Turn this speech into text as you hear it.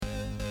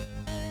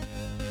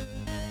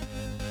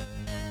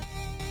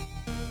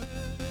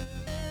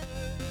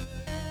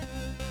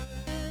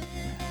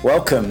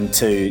Welcome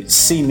to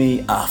See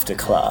Me After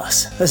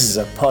Class. This is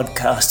a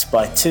podcast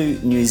by two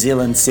New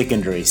Zealand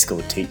secondary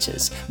school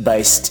teachers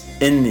based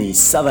in the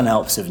Southern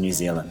Alps of New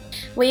Zealand.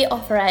 We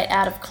operate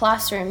out of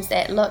classrooms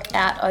that look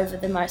out over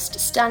the most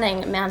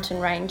stunning mountain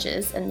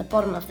ranges in the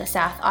bottom of the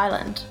South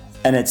Island.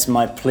 And it's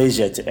my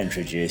pleasure to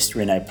introduce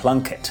Renee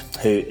Plunkett,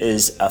 who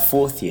is a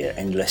fourth year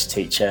English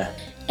teacher.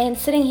 And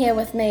sitting here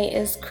with me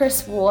is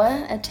Chris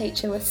Waugh, a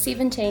teacher with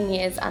 17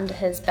 years under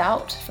his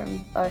belt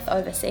from both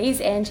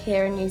overseas and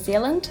here in New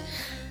Zealand.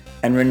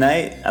 And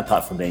Renee,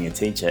 apart from being a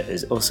teacher,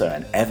 is also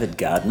an avid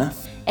gardener.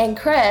 And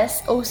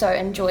Chris also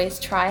enjoys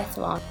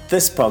triathlon.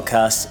 This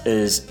podcast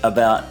is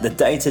about the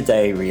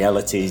day-to-day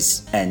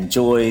realities and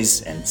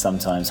joys and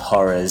sometimes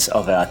horrors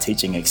of our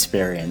teaching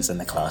experience in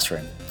the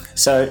classroom.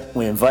 So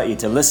we invite you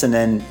to listen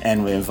in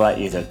and we invite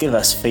you to give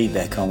us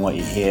feedback on what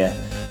you hear.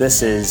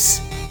 This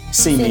is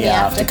See Me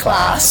After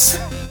Class.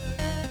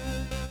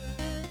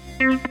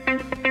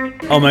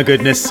 Oh my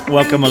goodness,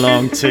 welcome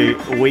along to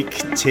week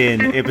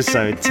 10,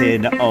 episode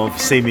 10 of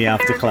See Me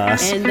After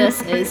Class. And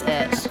this is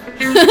it,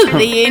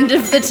 the end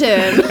of the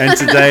term. And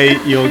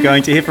today you're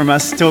going to hear from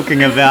us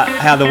talking about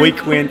how the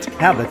week went,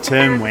 how the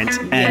term went,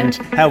 and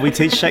how we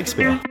teach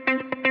Shakespeare.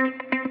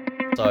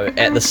 So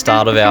at the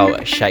start of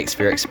our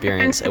Shakespeare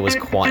experience, it was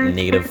quite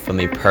negative for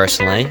me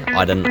personally.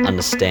 I didn't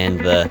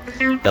understand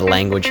the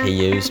language he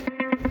used.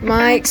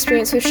 My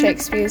experience with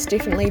Shakespeare has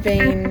definitely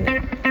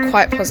been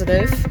quite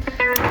positive.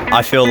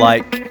 I feel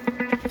like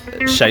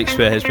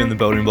Shakespeare has been the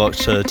building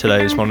blocks to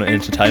today's modern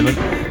entertainment,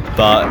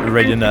 but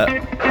reading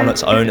it on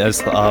its own as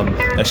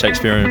a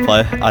Shakespearean play,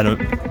 I don't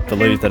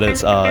believe that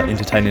it's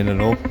entertaining at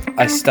all.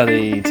 I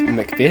studied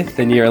Macbeth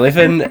in year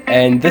 11,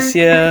 and this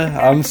year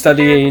I'm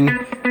studying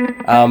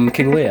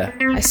King Lear.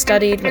 I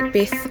studied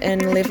Macbeth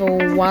in level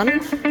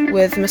 1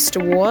 with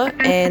Mr. Waugh,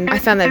 and I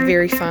found that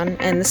very fun,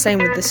 and the same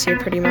with this year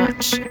pretty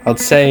much. I'd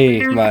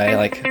say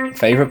my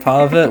favourite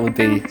part of it would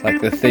be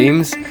the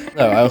themes.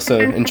 No, I also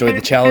enjoyed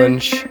the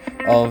challenge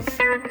of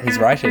his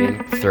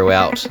writing.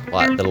 Throughout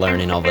the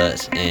learning of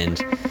it and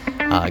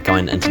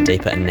going into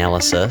deeper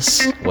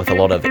analysis with a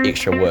lot of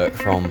extra work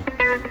from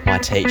my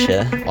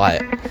teacher,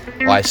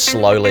 I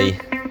slowly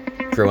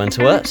grew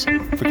into it.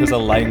 Because the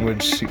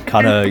language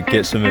kind of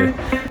gets to me.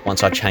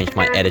 Once I changed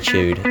my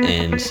attitude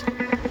and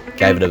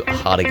gave it a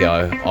harder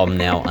go, I'm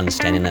now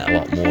understanding it a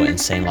lot more and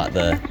seeing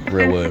the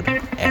real world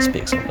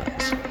aspects of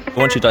it.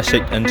 Once you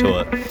dissect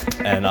into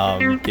it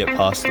and get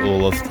past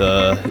all of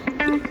the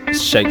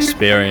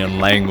Shakespearean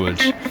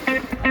language,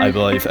 I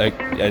believe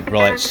it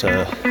relates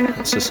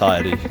to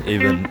society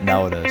even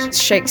nowadays.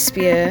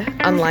 Shakespeare,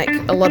 unlike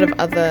a lot of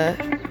other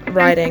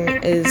writing,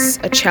 is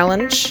a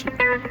challenge,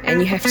 and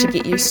you have to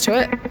get used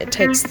to it. It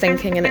takes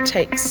thinking and it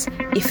takes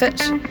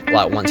effort.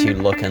 Once you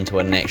look into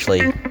it and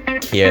actually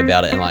care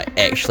about it and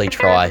actually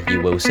try, you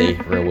will see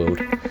real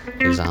world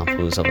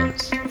examples of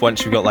it.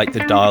 Once you've got the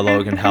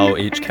dialogue and how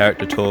each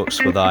character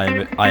talks with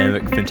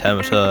iambic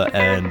pentameter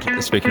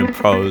and speaking in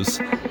prose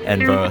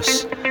and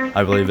verse,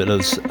 I believe it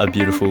is a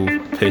beautiful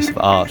piece of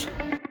art.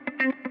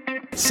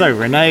 So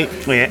Renee,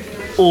 we're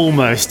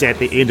almost at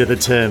the end of the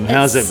term.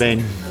 How's it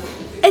been?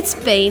 It's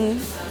been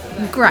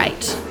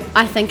great,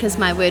 I think is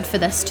my word for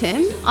this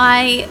term.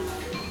 I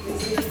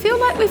feel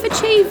like we've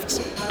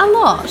achieved a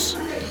lot.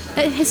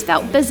 It has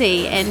felt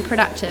busy and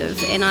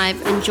productive, and I've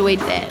enjoyed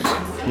that.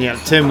 Yeah,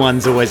 term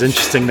one's always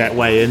interesting that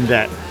way, in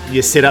that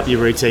you set up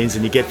your routines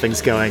and you get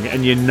things going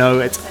and you know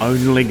it's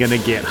only going to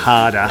get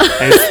harder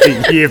as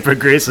the year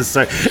progresses.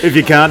 So if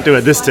you can't do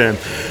it this term,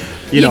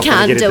 you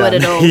can't do it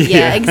at all.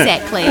 Yeah,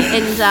 exactly.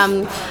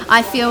 And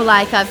I feel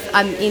like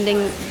I'm ending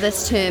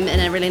this term in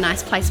a really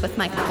nice place with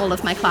all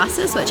of my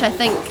classes, which I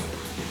think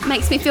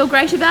makes me feel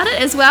great about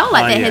it as well.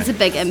 That has a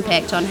big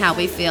impact on how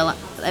we feel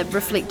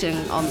reflecting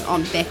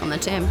on back on the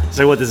term.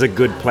 So what does a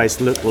good place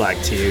look like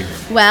to you?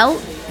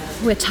 Well,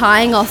 we're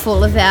tying off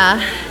all of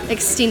our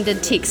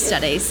extended text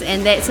studies,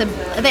 and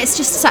that's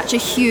just such a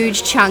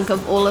huge chunk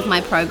of all of my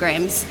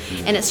programs,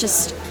 and it's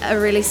just a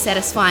really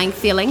satisfying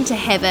feeling to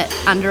have it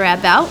under our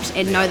belt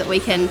and know that we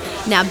can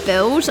now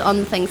build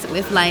on things that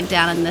we've laid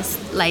down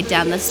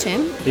this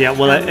term. Yeah,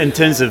 well, in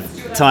terms of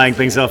tying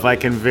things off, I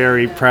can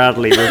very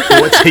proudly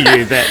report to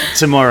you that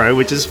tomorrow,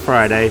 which is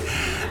Friday,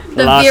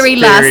 the very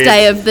last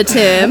day of the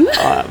term,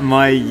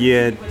 my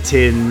year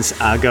 10s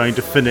are going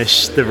to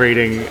finish the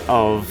reading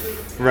of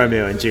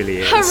Romeo and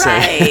Juliet.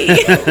 Hooray!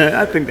 So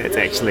I think that's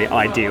actually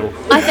ideal.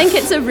 I think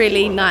it's a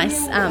really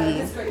nice,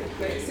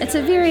 it's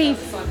a very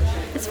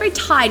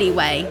tidy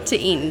way to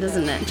end,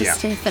 isn't it?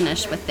 Just to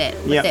finish with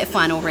that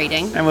final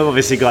reading. And we've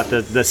obviously got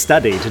the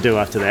study to do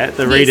after that.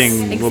 The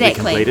reading will be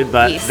completed,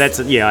 but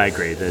I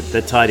agree.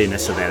 The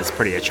tidiness of that is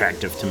pretty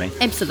attractive to me.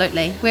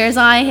 Absolutely. Whereas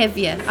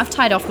I've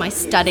tied off my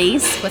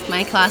studies with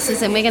my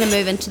classes, and we're going to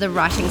move into the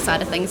writing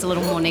side of things a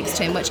little more next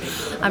term, which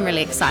I'm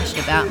really excited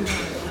about.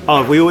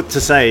 Oh, we ought to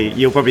say,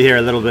 you'll probably hear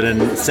a little bit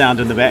of sound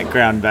in the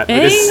background, but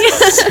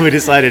we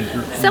decided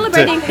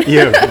Celebrating.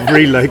 to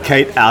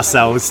relocate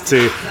ourselves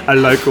to a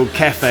local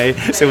cafe.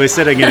 So we're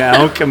sitting in our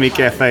Alchemy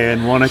Cafe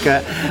in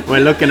Wanaka.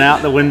 We're looking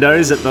out the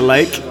windows at the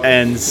lake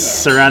and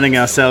surrounding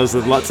ourselves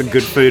with lots of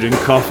good food and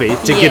coffee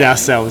to get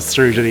ourselves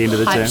through to the end of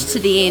the term. Hyped to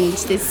the end.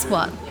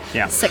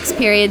 There's 6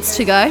 periods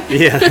to go.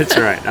 Yeah, that's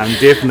right. I'm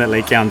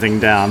definitely counting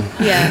down.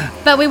 Yeah,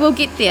 but we will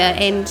get there,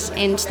 and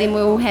then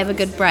we will have a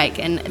good break,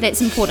 and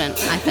that's important,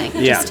 I think,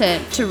 just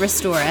to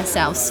restore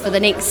ourselves for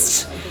the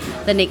next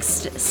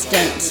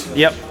stint.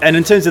 Yep, and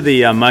in terms of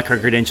the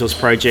micro-credentials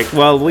project,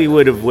 well, we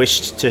would have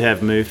wished to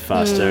have moved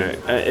faster.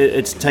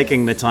 It's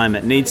taking the time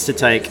it needs to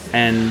take,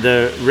 and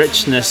the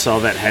richness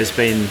of it has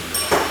been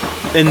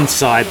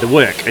inside the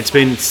work. It's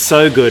been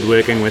so good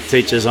working with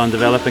teachers on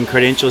developing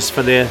credentials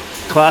for their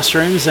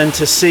classrooms, and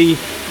to see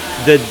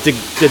the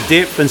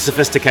depth and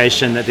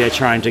sophistication that they're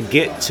trying to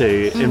get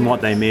to in what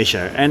they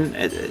measure. And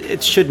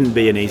it shouldn't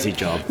be an easy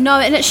job. No,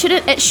 and it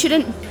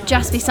shouldn't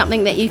just be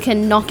something that you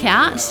can knock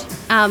out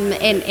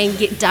and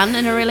get done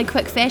in a really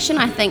quick fashion.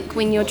 I think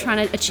when you're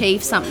trying to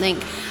achieve something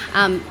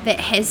that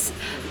has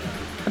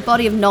a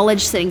body of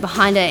knowledge sitting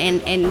behind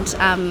it,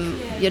 and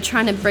you're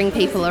trying to bring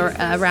people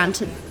around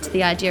to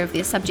the idea of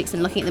their subjects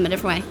and looking at them a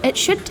different way, it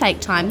should take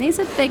time. These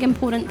are big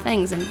important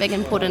things and big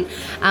important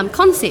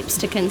concepts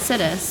to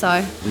consider.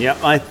 So yeah,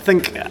 I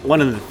think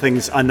one of the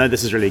things, I know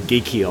this is really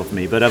geeky of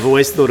me, but I've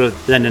always thought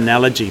of an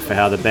analogy for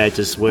how the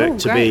badges work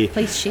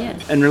Please share.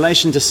 In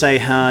relation to, say,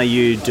 how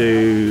you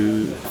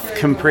do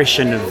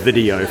compression of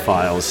video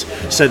files.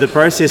 So the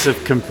process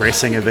of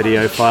compressing a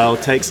video file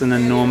takes an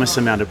enormous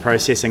amount of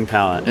processing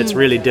power. It's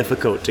really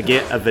difficult to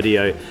get a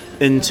video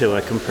into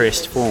a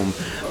compressed form,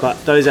 but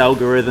those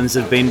algorithms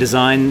have been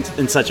designed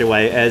in such a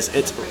way as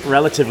it's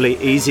relatively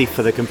easy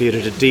for the computer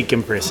to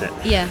decompress it.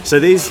 Yeah. So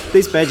these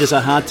badges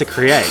are hard to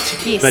create,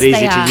 yes, but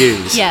easy they are. to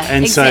use. Yeah,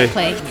 and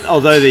exactly. so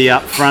although the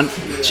upfront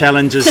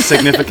challenge is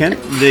significant,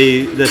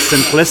 the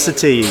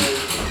simplicity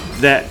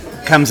that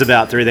comes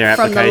about through their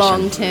from application the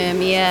long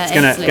term, it's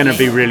going to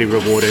be really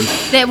rewarding.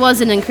 That was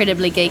an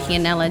incredibly geeky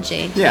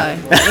analogy. Yeah.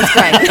 So that was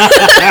great.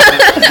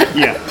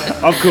 Yeah,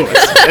 of course.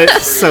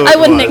 I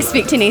wouldn't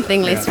expect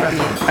anything less from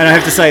you. And I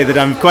have to say that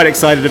I'm quite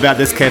excited about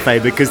this cafe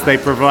because they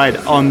provide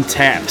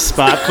on-tap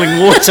sparkling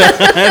water.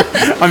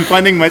 I'm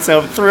finding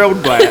myself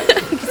thrilled by it.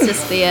 It's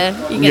just there.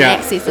 You can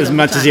access it as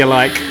much as you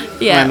like.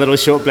 Yeah. My little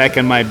short black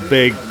and my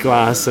big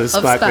glass of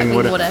sparkling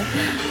water.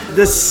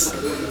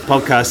 This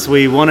podcast,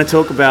 we want to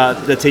talk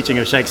about the teaching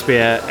of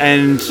Shakespeare,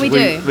 and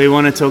we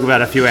want to talk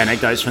about a few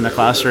anecdotes from the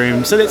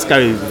classroom. So let's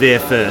go there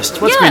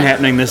first. What's been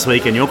happening this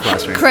week in your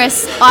classroom?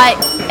 Chris,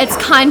 it's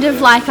kind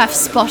of like I've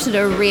spotted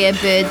a rare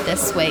bird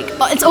this week.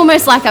 It's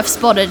almost like I've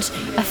spotted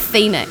a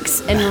phoenix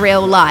in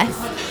real life.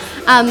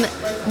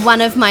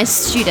 One of my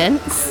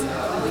students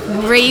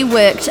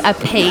rewrote a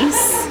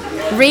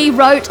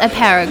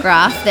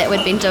paragraph that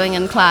we'd been doing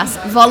in class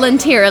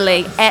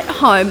voluntarily at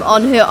home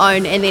on her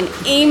own, and then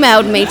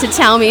emailed me to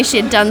tell me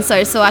she'd done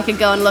so I could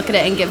go and look at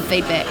it and give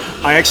feedback.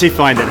 I actually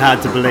find it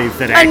hard to believe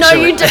that I know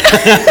you do.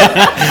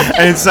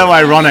 And it's so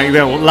ironic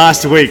that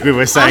last week we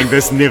were saying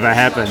this never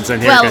happens,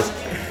 and here it goes.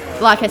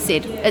 Like I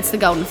said, it's the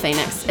golden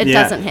phoenix. It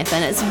doesn't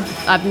happen.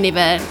 I've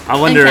never. I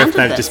wonder if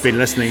they've this. just been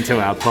listening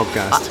to our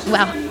podcast.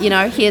 Well,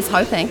 here's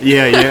hoping.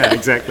 Yeah,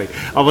 exactly.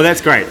 Oh, well,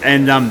 that's great.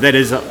 And that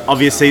is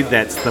obviously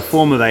that's the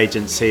form of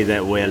agency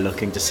that we're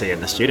looking to see in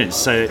the students.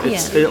 So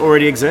it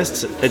already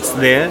exists. It's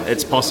there.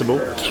 It's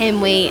possible.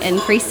 Can we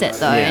increase it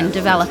though and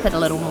develop it a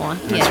little more?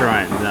 That's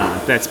right. No,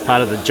 that's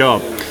part of the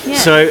job. Yeah.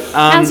 So,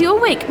 how's your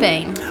week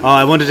been? Oh,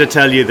 I wanted to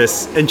tell you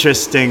this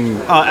interesting.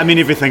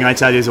 Everything I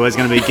tell you is always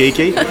going to be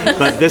geeky,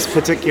 but this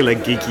particular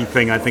geeky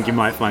thing I think you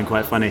might find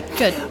quite funny.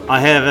 Good.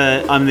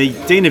 I'm the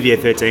Dean of Year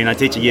 13. I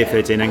teach a Year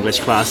 13 English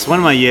class. One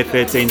of my Year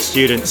 13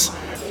 students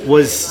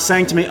was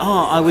saying to me,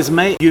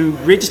 you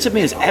registered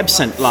me as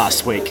absent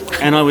last week,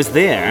 and I was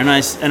there, and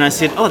I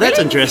said, oh, that's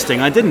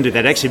interesting. I didn't do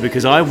that actually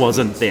because I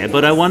wasn't there,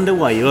 but I wonder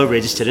why you're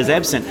registered as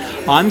absent.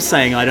 I'm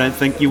saying I don't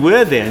think you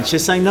were there, and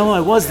she's saying, no, I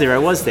was there.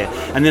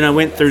 And then I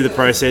went through the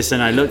process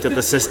and I looked at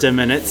the system,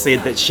 and it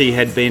said that she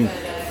had been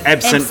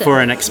absent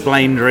for an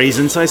explained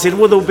reason. So I said,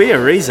 well, there'll be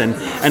a reason.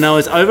 And I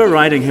was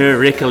overriding her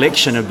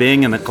recollection of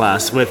being in the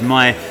class with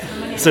my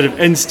sort of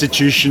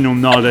institutional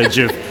knowledge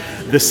of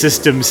the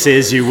system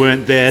says you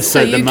weren't there,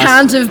 so you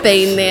can't have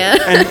been there.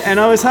 and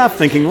I was half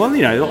thinking,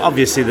 well,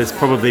 obviously there's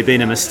probably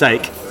been a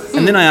mistake.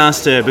 And then I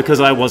asked her,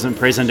 because I wasn't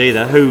present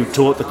either, who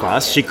taught the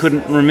class. She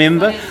couldn't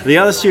remember. The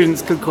other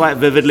students could quite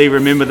vividly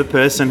remember the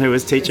person who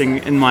was teaching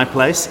in my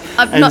place.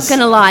 I'm not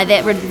going to lie,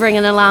 that would ring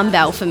an alarm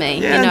bell for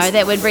me.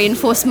 That would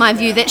reinforce my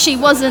view that she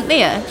wasn't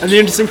there. And the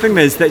interesting thing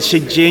is that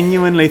she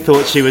genuinely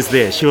thought she was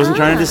there. She wasn't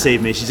trying to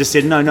deceive me. She just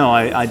said, no,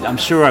 I'm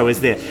sure I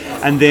was there.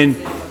 And then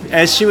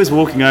as she was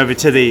walking over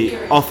to the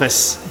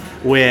office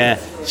where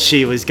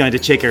she was going to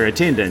check her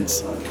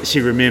attendance, she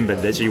remembered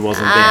that she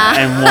wasn't there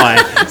and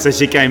why, so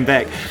she came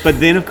back. But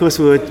then, of course,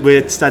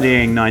 we're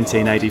studying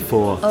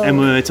 1984, and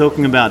we were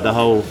talking about the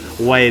whole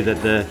way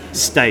that the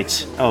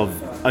state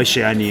of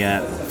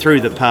Oceania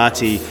through the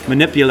party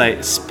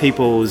manipulates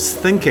people's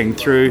thinking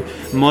through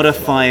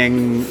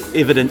modifying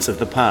evidence of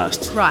the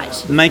past.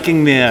 Right.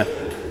 Making their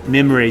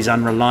memories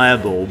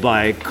unreliable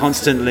by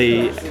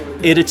constantly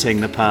editing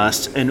the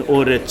past in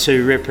order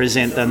to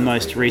represent the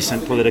most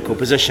recent political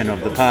position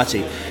of the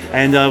party.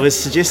 And I was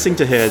suggesting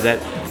to her that,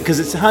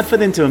 because it's hard for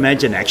them to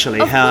imagine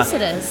actually how Of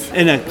course it is.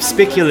 in a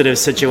speculative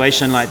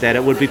situation like that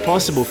it would be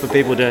possible for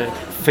people to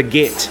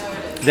forget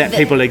that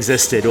people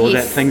existed or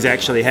Yes. that things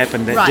actually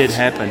happened that Right. did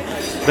happen.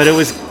 But it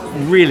was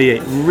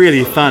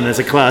really fun as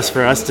a class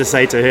for us to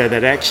say to her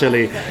that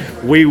actually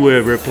we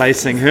were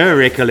replacing her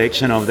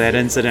recollection of that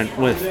incident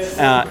with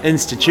our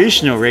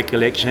institutional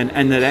recollection,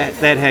 and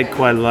that had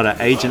quite a lot of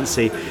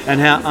agency, and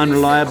how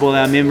unreliable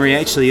our memory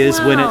actually is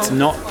when it's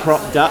not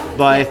propped up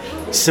by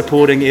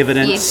supporting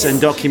evidence Yes.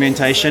 and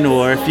documentation,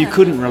 or if you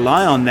couldn't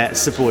rely on that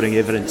supporting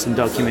evidence and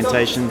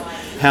documentation,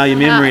 how your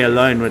memory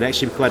alone would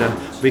actually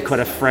be quite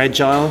a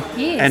fragile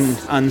Yes. and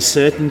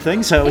uncertain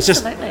thing. So it was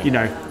Absolutely.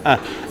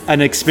 just, an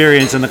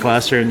experience in the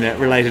classroom that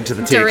related to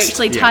the text.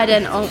 Directly tied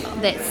in. Oh,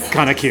 that's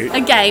Kind of cute.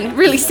 again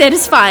really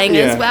satisfying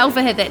Yeah. as well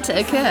for her that to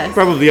occur.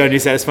 Probably only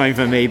satisfying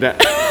for me,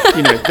 but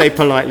they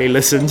politely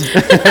listened.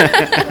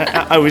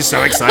 I was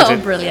so Oh,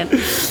 excited. brilliant!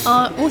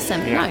 Oh,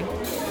 awesome! Yeah.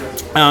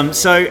 No.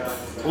 So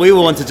we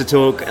wanted to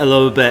talk a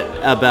little bit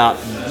about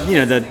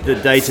the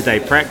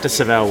day-to-day practice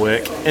of our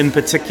work, in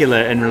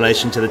particular in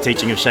relation to the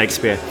teaching of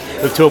Shakespeare.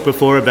 We've talked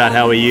before about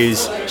how we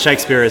use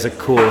Shakespeare as a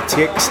core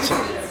text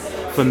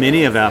for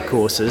many of our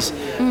courses.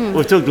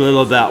 We've talked a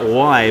little about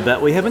why, but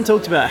we haven't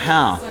talked about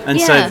how. And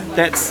Yeah. so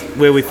that's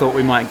where we thought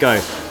we might go.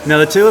 Now,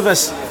 the two of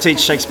us teach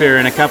Shakespeare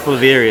in a couple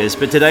of areas,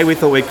 but today we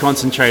thought we'd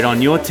concentrate on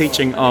your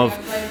teaching of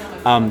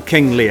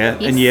King Lear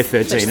in year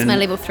 13. Which is my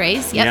level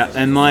 3s. Yep. Yeah,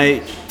 and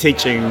my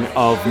teaching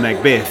of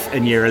Macbeth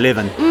in year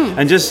 11.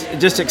 And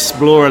just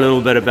explore a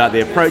little bit about the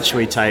approach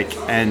we take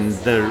and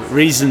the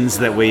reasons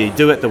that we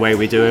do it the way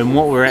we do and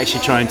what we're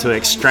actually trying to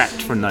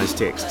extract from those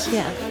texts.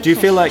 Yeah. Do you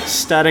feel like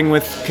starting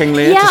with King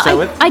Lear to start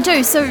with? I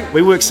do. So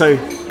We work so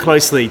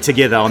closely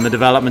together on the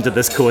development of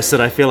this course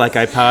that I feel like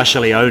I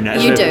partially own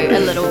it. you do a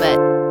little bit.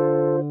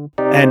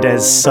 And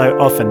as so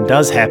often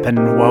does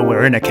happen while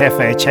we're in a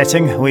cafe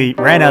chatting, we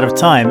ran out of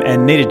time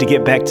and needed to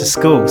get back to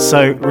school.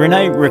 So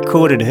Renee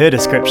recorded her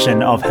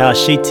description of how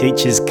she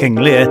teaches King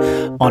Lear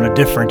on a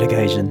different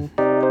occasion.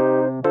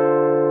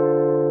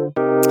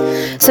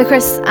 So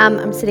Chris,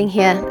 I'm sitting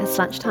here, it's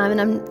lunchtime,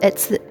 and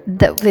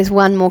there's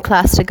one more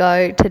class to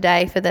go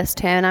today for this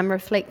term. I'm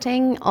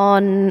reflecting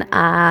on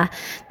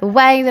the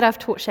way that I've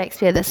taught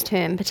Shakespeare this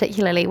term,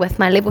 particularly with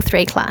my level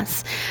 3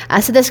 class.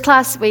 So this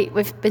class,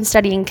 we've been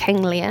studying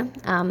King Lear,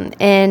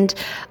 and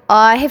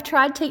I have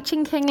tried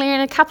teaching King Lear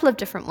in a couple of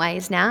different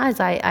ways now, as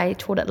I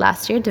taught it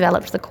last year,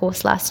 developed the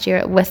course last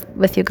year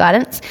with your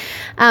guidance.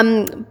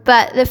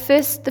 But the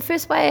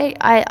first way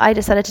I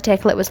decided to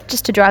tackle it was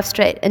just to dive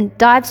straight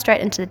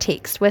into the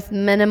text with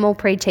minimal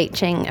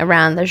pre-teaching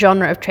around the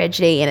genre of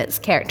tragedy and its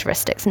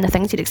characteristics and the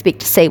things you'd expect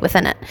to see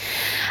within it.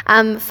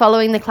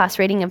 Following the class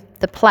reading of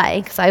the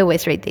play, because I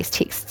always read these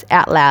texts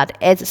out loud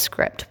as a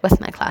script with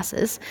my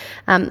classes,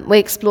 we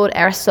explored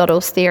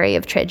Aristotle's theory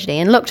of tragedy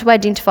and looked to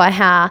identify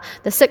how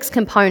the 6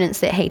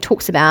 components that he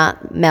talks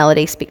about,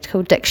 melody,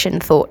 spectacle, diction,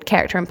 thought,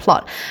 character and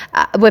plot,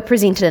 were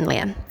presented in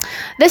Lear.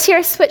 This year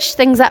I switched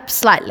things up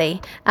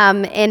slightly,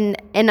 and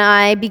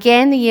I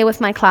began the year with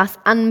my class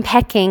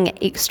unpacking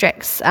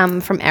extracts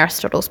from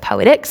Aristotle's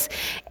Poetics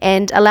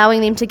and allowing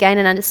them to gain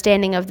an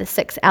understanding of the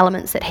 6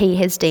 elements that he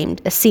has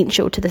deemed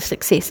essential to the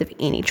success of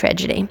any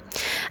tragedy.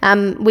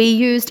 We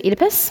used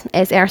Oedipus,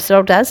 as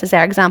Aristotle does, as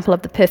our example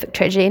of the perfect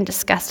tragedy, and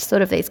discussed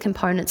sort of these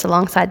components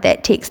alongside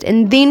that text.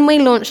 And then we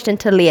launched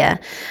into Lear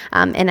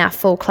in our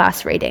full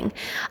class reading.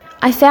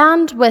 I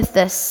found with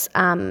this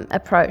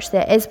approach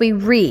that as we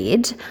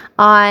read,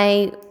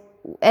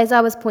 as I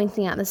was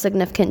pointing out the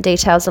significant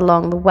details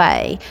along the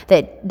way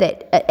that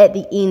at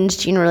the end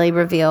generally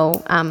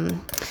reveal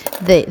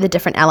the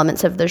different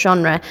elements of the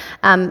genre,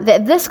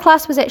 that this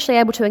class was actually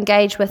able to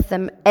engage with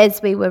them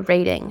as we were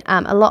reading,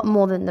 a lot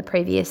more than the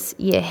previous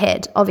year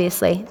had.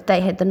 Obviously,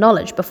 they had the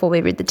knowledge before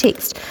we read the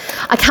text.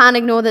 I can't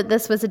ignore that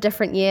this was a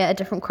different year, a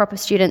different crop of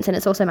students, and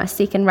it's also my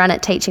second run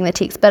at teaching the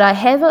text, but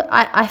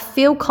I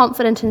feel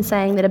confident in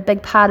saying that a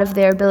big part of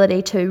their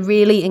ability to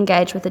really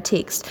engage with the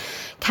text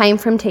came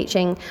from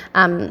teaching,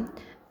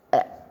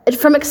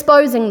 from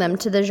exposing them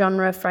to the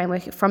genre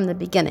framework from the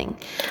beginning.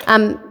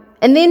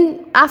 And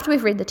then after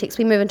we've read the text,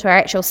 we move into our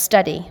actual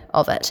study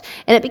of it.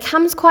 And it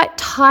becomes quite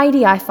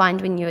tidy, I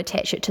find, when you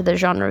attach it to the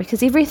genre,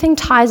 because everything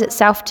ties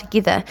itself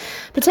together,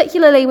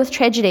 particularly with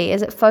tragedy,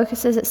 as it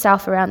focuses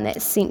itself around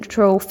that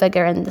central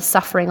figure and the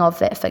suffering of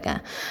that figure.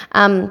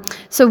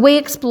 So we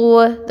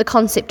explore the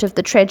concept of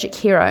the tragic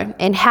hero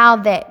and how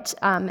that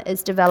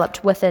is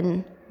developed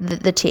within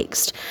the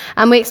text.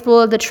 We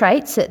explore the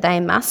traits that they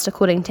must,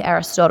 according to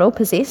Aristotle,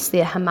 possess,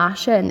 their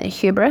hamartia and their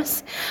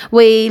hubris.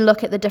 We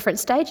look at the different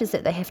stages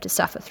that they have to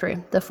suffer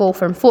through, the fall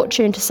from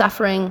fortune to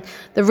suffering,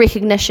 the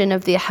recognition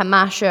of their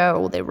hamartia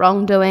or their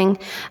wrongdoing,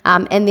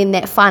 and then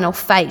that final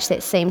fate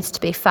that seems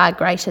to be far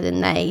greater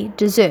than they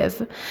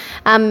deserve.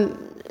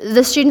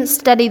 The students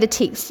study the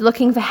text,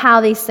 looking for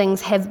how these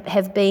things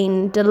have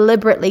been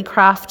deliberately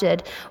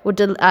crafted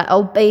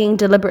or being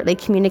deliberately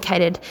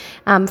communicated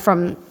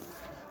from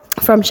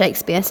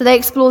Shakespeare. So they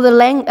explore the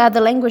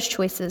language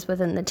choices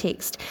within the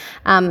text,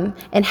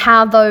 and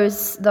how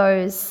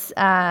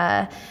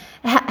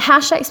how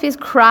Shakespeare's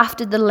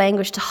crafted the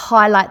language to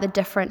highlight the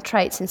different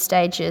traits and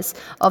stages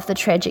of the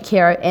tragic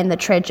hero and the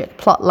tragic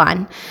plot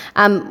line.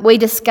 We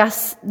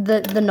discuss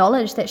the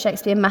knowledge that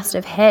Shakespeare must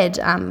have had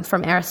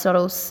from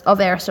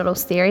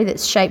Aristotle's theory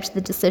that's shaped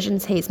the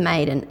decisions he's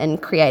made in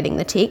creating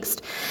the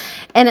text.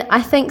 And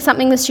I think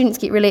something the students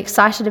get really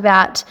excited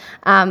about,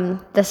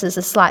 this is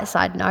a slight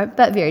side note,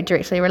 but very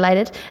directly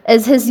related,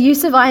 is his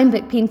use of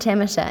iambic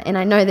pentameter. And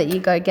I know that you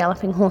go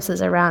galloping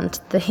horses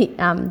around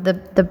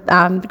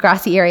the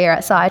grassy area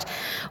outside.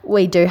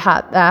 We do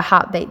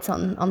heartbeats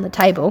on the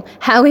table.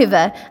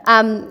 However,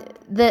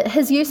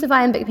 his use of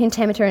iambic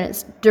pentameter and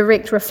its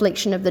direct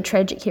reflection of the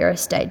tragic hero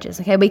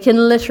stages. Okay, we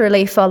can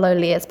literally follow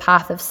Lear's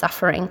path of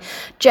suffering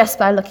just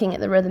by looking at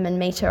the rhythm and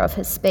meter of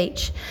his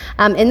speech,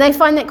 and they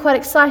find that quite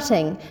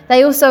exciting.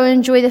 They also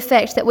enjoy the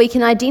fact that we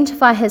can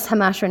identify his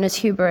hamartia and his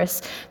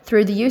hubris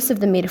through the use of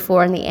the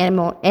metaphor and the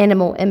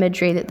animal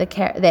imagery that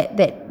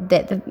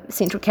the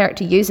central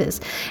character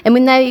uses. And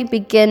when they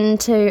begin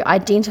to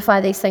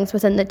identify these things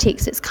within the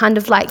text, it's kind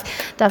of like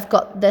they've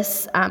got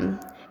this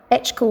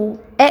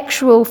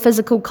actual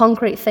physical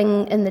concrete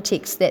thing in the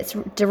text that's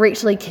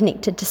directly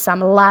connected to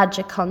some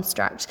larger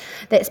construct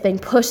that's been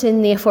put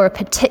in there for a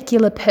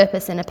particular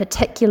purpose and a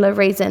particular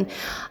reason.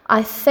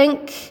 I'm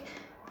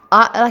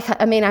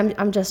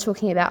just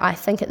talking about I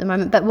think at the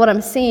moment, but what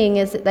I'm seeing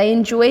is that they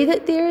enjoy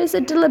that there is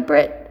a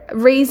deliberate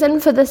reason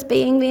for this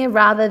being there,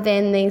 rather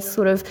than these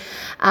sort of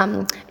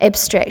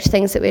abstract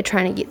things that we're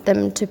trying to get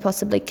them to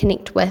possibly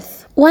connect with.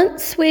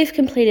 Once we've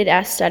completed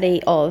our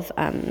study of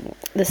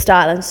the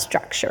style and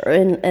structure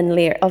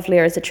of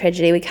Lear as a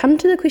tragedy, we come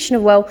to the question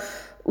of, well,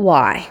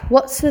 why?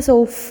 What's this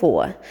all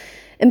for?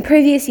 In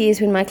previous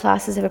years, when my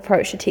classes have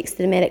approached a text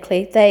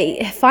thematically,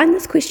 they find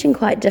this question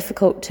quite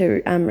difficult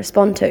to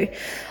respond to.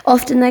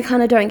 Often they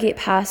kind of don't get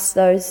past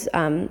those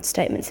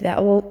statements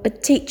about, well,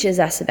 it teaches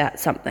us about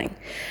something,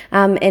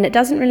 and it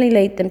doesn't really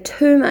lead them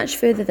too much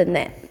further than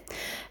that.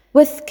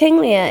 With King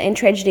Lear and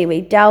tragedy,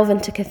 we delve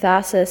into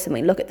catharsis and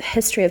we look at the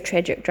history of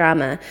tragic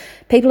drama.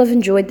 People have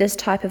enjoyed this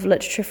type of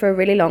literature for a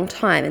really long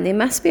time, and there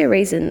must be a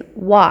reason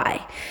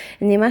why.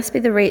 And there must be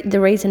the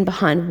reason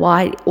behind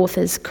why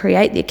authors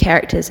create their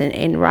characters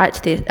and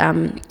write their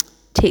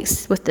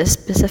texts with this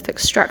specific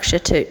structure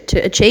to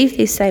achieve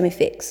these same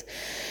effects.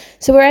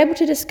 So we're able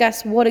to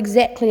discuss what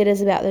exactly it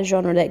is about the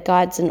genre that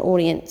guides an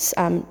audience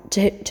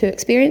to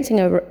experiencing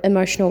an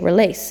emotional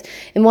release,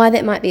 and why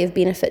that might be of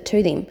benefit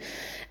to them.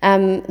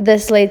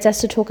 This leads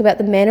us to talk about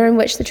the manner in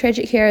which the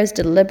tragic hero is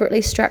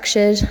deliberately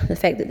structured, the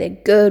fact that they're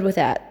good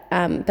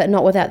but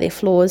not without their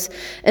flaws,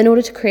 in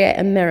order to create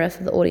a mirror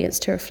for the audience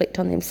to reflect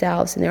on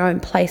themselves and their own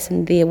place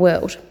in their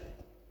world.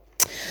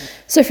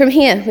 So from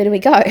here, where do we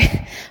go?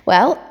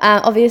 Well,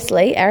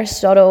 obviously,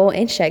 Aristotle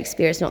and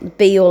Shakespeare is not the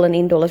be-all and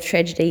end-all of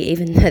tragedy,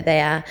 even though they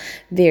are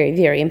very,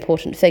 very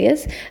important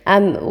figures.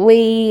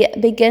 We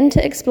begin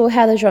to explore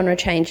how the genre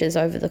changes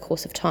over the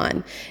course of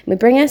time. We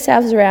bring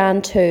ourselves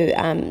around to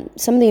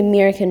some of the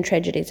American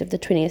tragedies of the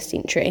 20th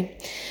century.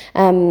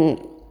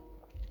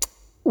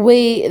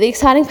 The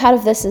exciting part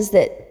of this is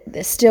that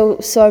there's still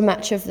so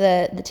much of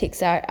the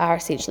texts are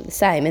essentially the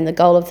same, and the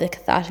goal of the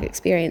cathartic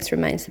experience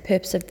remains the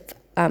purpose of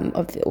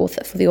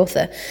the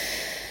author.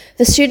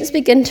 The students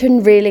begin to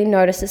really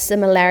notice the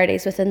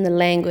similarities within the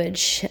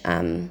language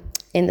and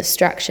the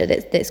structure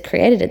that's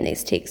created in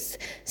these texts.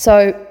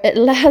 So it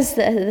allows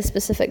the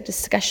specific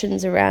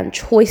discussions around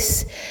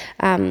choice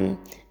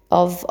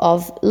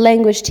of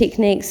language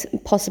techniques,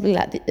 possibly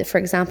like, for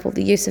example,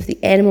 the use of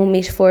the animal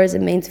metaphor as a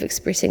means of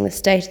expressing the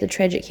state of the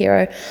tragic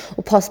hero,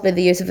 or possibly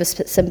the use of a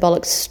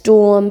symbolic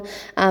storm,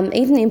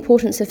 even the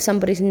importance of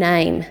somebody's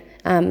name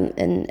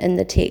in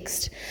the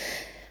text.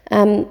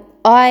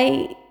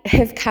 I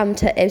have come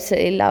to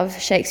absolutely love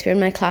Shakespeare in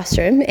my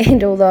classroom,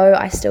 and although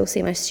I still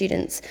see my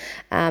students'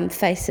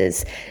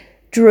 faces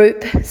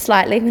droop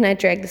slightly when I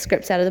drag the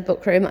scripts out of the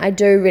book room, I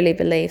do really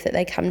believe that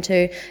they come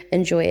to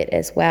enjoy it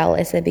as well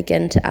as they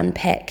begin to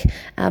unpack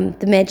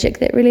the magic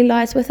that really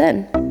lies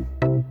within.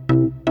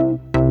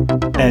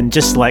 And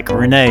just like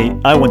Renee,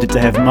 I wanted to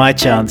have my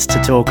chance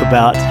to talk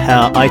about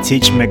how I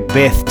teach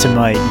Macbeth to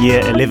my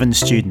Year 11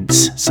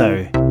 students.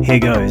 So here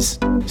goes.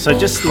 So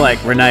just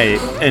like Renee,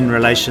 in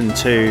relation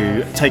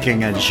to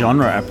taking a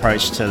genre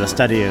approach to the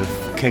study of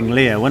King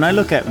Lear, when I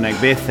look at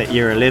Macbeth at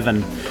Year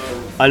 11,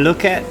 I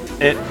look at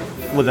it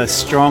with a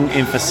strong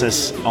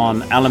emphasis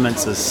on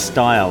elements of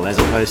style as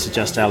opposed to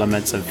just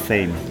elements of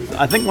theme.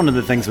 I think one of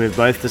the things we've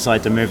both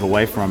decided to move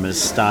away from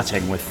is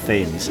starting with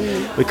themes.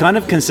 We kind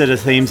of consider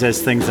themes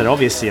as things that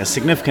obviously are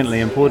significantly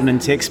important in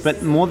text,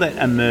 but more that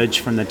emerge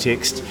from the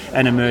text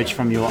and emerge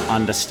from your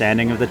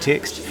understanding of the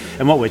text.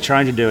 And what we're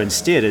trying to do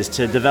instead is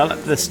to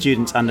develop the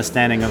student's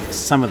understanding of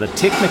some of the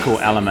technical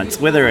elements,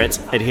 whether it's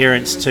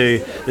adherence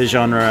to the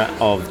genre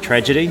of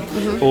tragedy,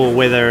 or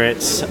whether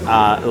it's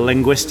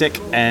linguistic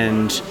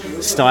and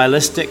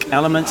stylistic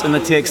elements in the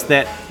text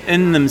that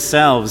in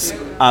themselves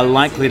are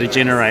likely to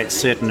generate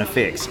certain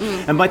effects.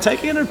 And by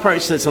taking an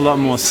approach that's a lot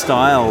more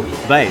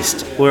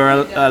style-based,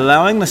 we're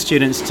allowing the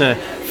students to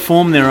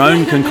form their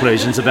own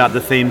conclusions about the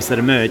themes that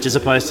emerge, as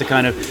opposed to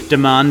kind of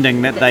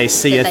demanding that they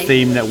see a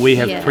theme that we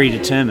have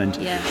predetermined.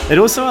 It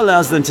also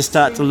allows them to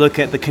start to look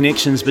at the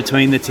connections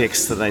between the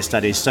texts that they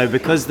study. So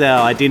because they're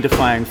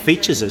identifying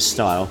features of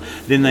style,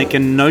 then they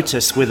can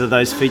notice whether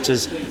those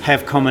features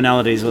have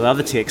commonalities with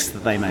other texts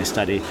that they may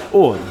study,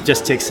 or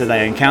just texts that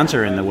they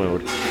encounter in the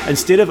world.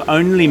 Instead of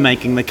only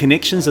making the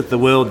connections of the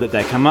world that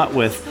they come up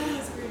with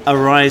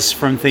arise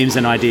from themes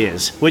and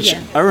ideas, which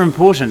are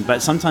important,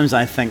 but sometimes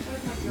I think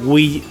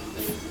we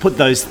put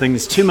those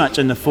things too much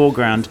in the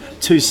foreground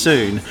too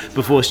soon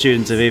before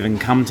students have even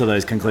come to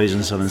those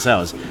conclusions for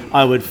themselves.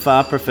 I would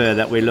far prefer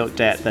that we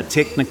looked at the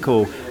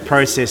technical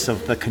process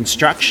of the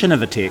construction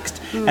of a text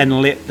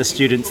and let the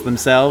students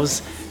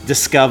themselves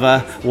discover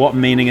what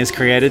meaning is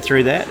created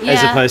through that,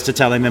 as opposed to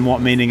telling them what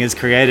meaning is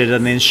created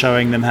and then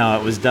showing them how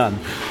it was done.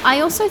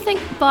 I also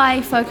think by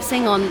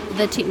focusing on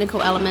the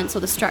technical elements or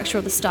the structure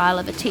or the style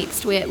of a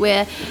text,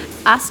 we're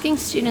asking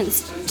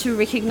students to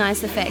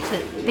recognise the fact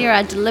that there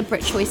are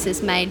deliberate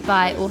choices made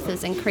by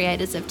authors and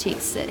creators of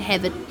texts that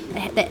have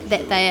that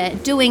they are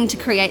doing to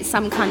create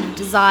some kind of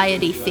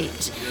desired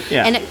effect.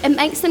 And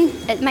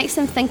it makes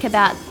them think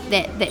about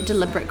that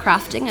deliberate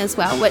crafting as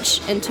well,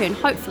 which in turn,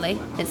 hopefully,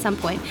 at some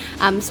point,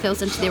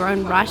 spills into their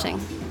own writing.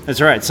 That's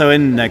right. So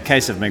in the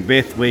case of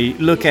Macbeth, we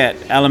look at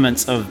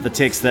elements of the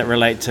text that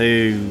relate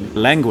to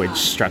language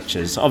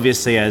structures.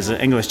 Obviously, as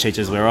English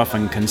teachers, we're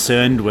often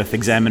concerned with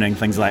examining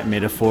things like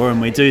metaphor,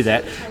 and we do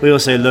that. We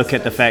also look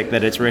at the fact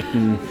that it's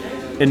written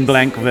in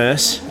blank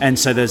verse, and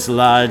so there's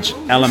large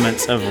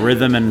elements of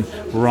rhythm and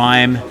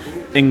rhyme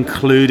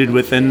included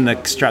within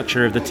the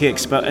structure of the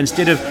text. But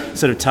instead of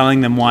sort of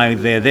telling them why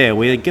they're there,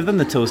 we give them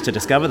the tools to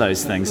discover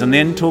those things and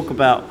then talk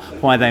about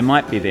why they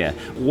might be there.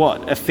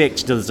 What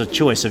effect does the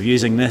choice of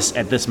using this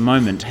at this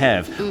moment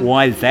have?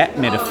 Why that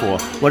metaphor?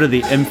 What are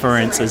the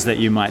inferences that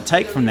you might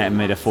take from that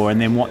metaphor, and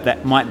then what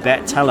that might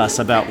tell us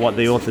about what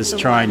the author's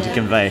trying to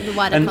convey? The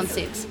wider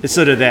concepts. It's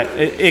sort of that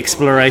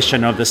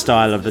exploration of the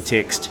style of the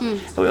text.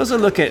 We also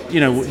look at,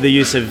 the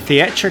use of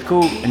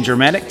theatrical and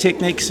dramatic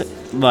techniques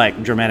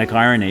like dramatic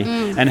irony,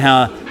 and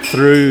how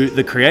through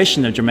the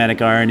creation of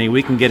dramatic irony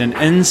we can get an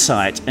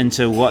insight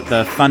into what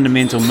the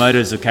fundamental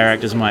motives of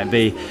characters might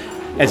be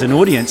as an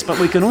audience, but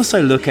we can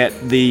also look at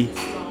the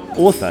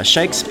author,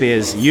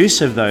 Shakespeare's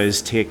use of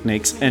those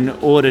techniques in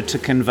order to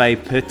convey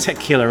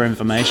particular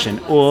information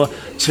or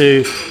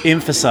to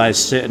emphasize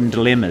certain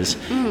dilemmas.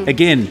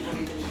 Again,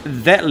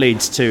 that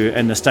leads to,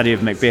 in the study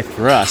of Macbeth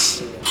for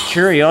us,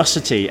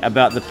 curiosity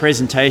about the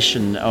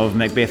presentation of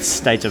Macbeth's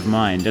state of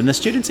mind. And the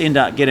students end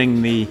up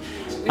getting the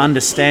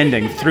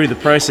understanding through the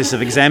process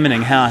of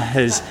examining how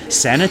his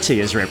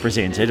sanity is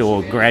represented,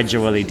 or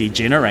gradually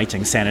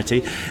degenerating sanity,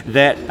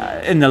 that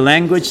in the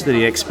language that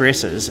he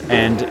expresses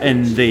and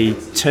in the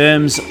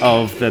terms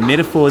of the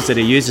metaphors that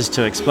he uses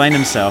to explain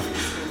himself,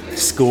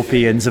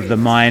 scorpions of the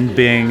mind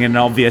being an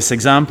obvious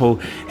example,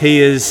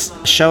 he is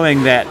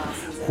showing that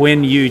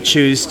when you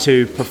choose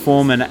to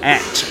perform an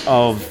act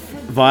of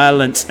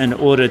violence in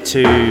order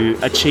to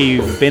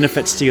achieve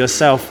benefits to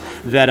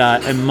yourself that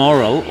are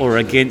immoral or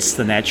against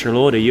the natural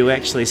order, you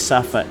actually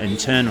suffer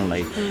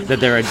internally, that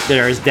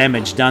there is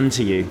damage done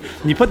to you.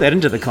 And you put that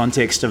into the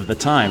context of the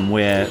time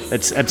where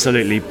it's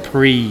absolutely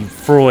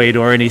pre-Freud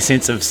or any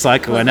sense of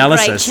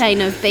psychoanalysis. The great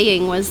chain of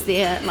being was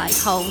their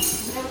whole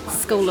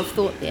school of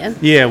thought there.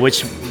 Yeah,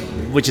 which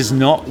is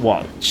not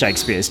what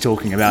Shakespeare is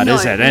talking about,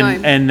 is it?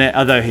 And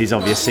although he's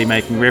obviously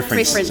making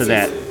reference to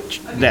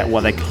that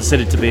what they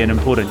consider to be an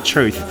important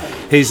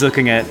truth, he's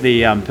looking at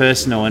the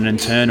personal and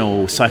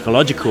internal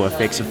psychological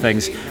effects of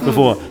things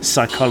before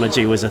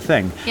psychology was a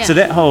thing. So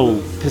that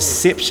whole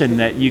perception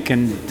that you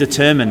can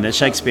determine that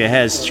Shakespeare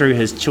has through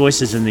his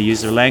choices in the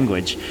use of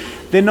language,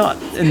 they're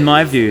not, in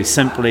my view,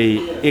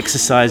 simply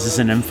exercises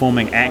in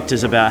informing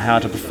actors about how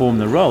to perform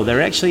the role.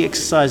 They're actually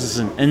exercises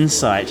in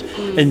insight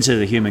into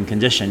the human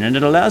condition. And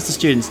it allows the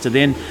students to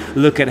then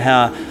look at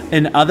how,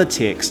 in other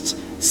texts,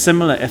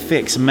 similar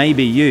effects may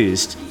be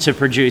used to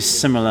produce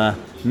similar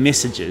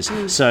messages.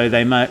 So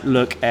they might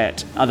look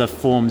at other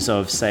forms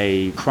of,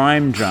 say,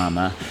 crime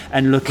drama,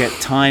 and look at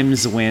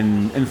times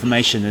when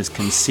information is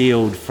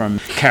concealed from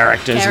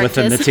characters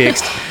within the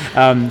text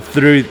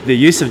through the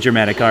use of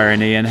dramatic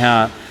irony,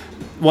 and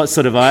what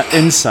sort of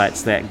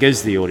insights that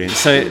gives the audience.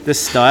 So the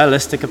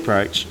stylistic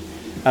approach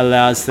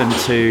allows them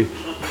to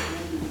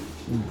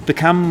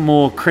become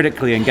more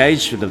critically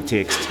engaged with the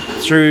text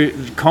through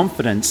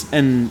confidence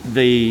in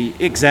the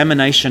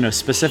examination of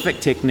specific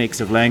techniques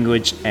of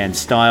language and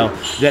style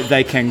that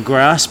they can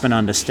grasp and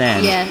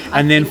understand,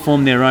 and then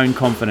form their own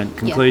confident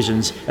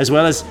conclusions, as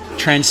well as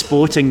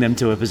transporting them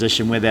to a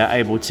position where they're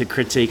able to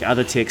critique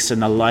other texts in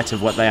the light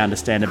of what they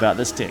understand about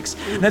this text.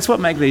 And that's what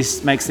makes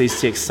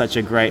these texts such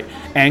a great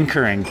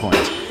anchoring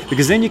point.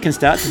 Because then you can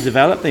start to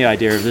develop the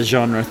idea of the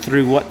genre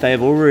through what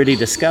they've already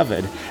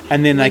discovered,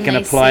 and then they can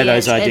apply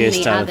those ideas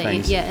to other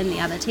things. Yeah, in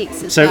the other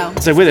texts as well.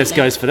 So where this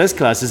goes for this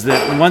class is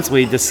that once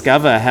we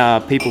discover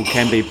how people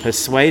can be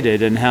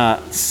persuaded, and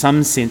how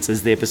some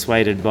senses they're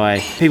persuaded by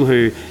people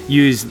who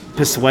use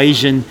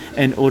persuasion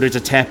in order to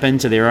tap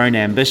into their own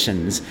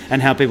ambitions,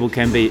 and how people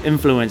can be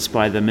influenced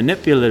by the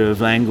manipulative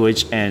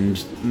language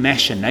and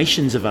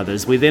machinations of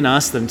others, we then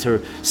ask them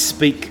to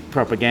speak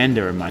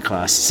propaganda in my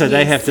class. So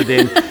they have to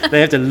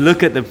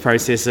look at the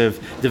process of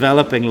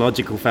developing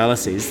logical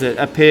fallacies that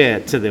appear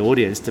to the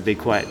audience to be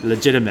quite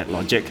legitimate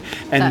logic,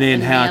 and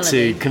then how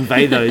to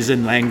convey those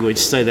in language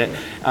so that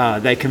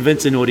they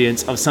convince an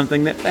audience of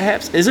something that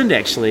perhaps isn't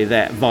actually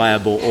that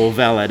viable or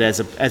valid as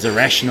a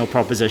rational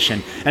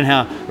proposition, and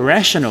how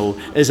rational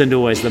isn't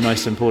always the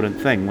most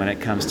important thing when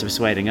it comes to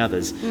persuading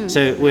others.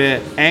 So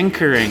we're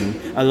anchoring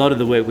a lot of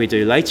the work we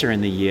do later in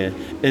the year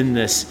in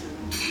this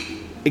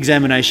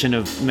examination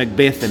of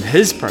Macbeth and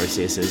his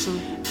processes,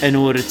 in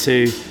order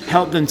to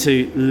help them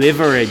to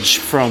leverage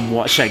from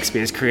what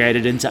Shakespeare's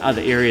created into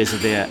other areas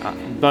of their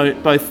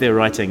both their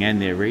writing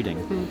and their reading.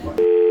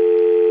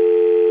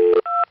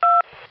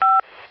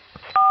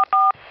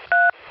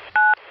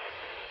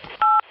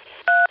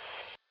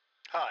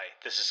 Hi,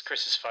 this is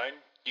Chris's phone.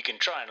 You can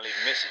try and leave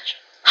a message.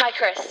 Hi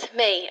Chris,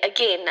 me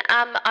again.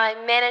 I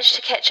managed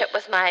to catch up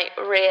with my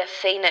rare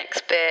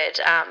phoenix bird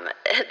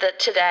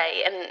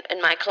today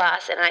in my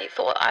class, and I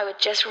thought I would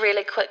just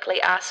really quickly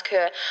ask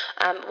her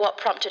what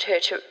prompted her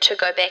to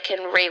go back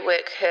and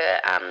rework her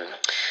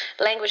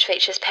language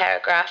features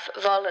paragraph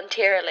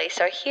voluntarily.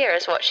 So here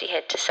is what she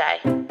had to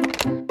say.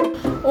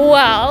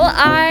 Well,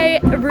 I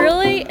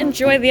really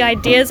enjoy the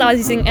ideas I was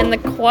using in the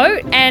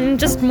quote, and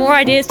just more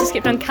ideas just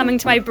kept on coming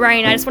to my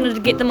brain. I just wanted to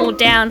get them all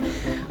down,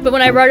 but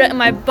when I wrote it in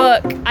my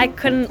book, I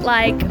couldn't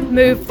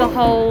move the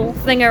whole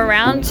thing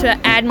around to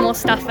add more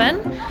stuff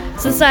in,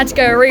 so I decided to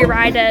go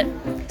rewrite it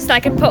so I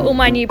could put all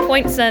my new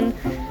points in,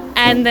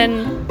 and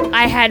then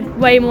I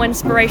had way more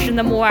inspiration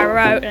the more I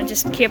wrote, and it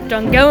just kept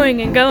on going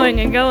and going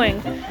and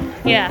going.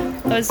 Yeah,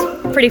 it was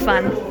pretty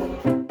fun.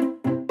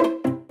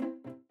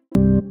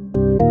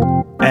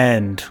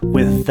 And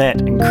with that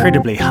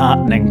incredibly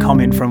heartening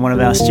comment from one of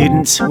our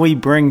students, we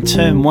bring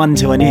Term 1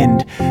 to an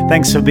end.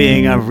 Thanks for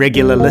being a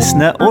regular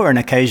listener or an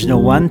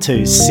occasional one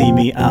to See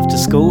Me After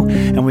School,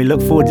 and we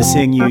look forward to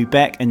seeing you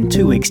back in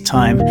 2 weeks'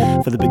 time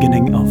for the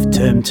beginning of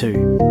Term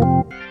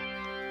 2.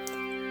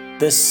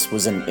 This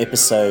was an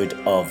episode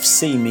of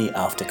See Me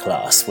After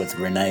Class with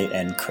Renee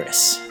and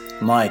Chris.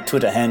 My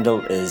Twitter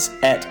handle is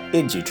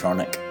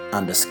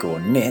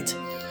 @edutronic_net.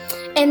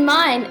 And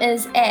mine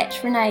is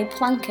 @Renee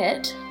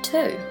Plunkett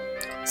too.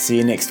 See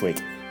you next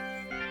week.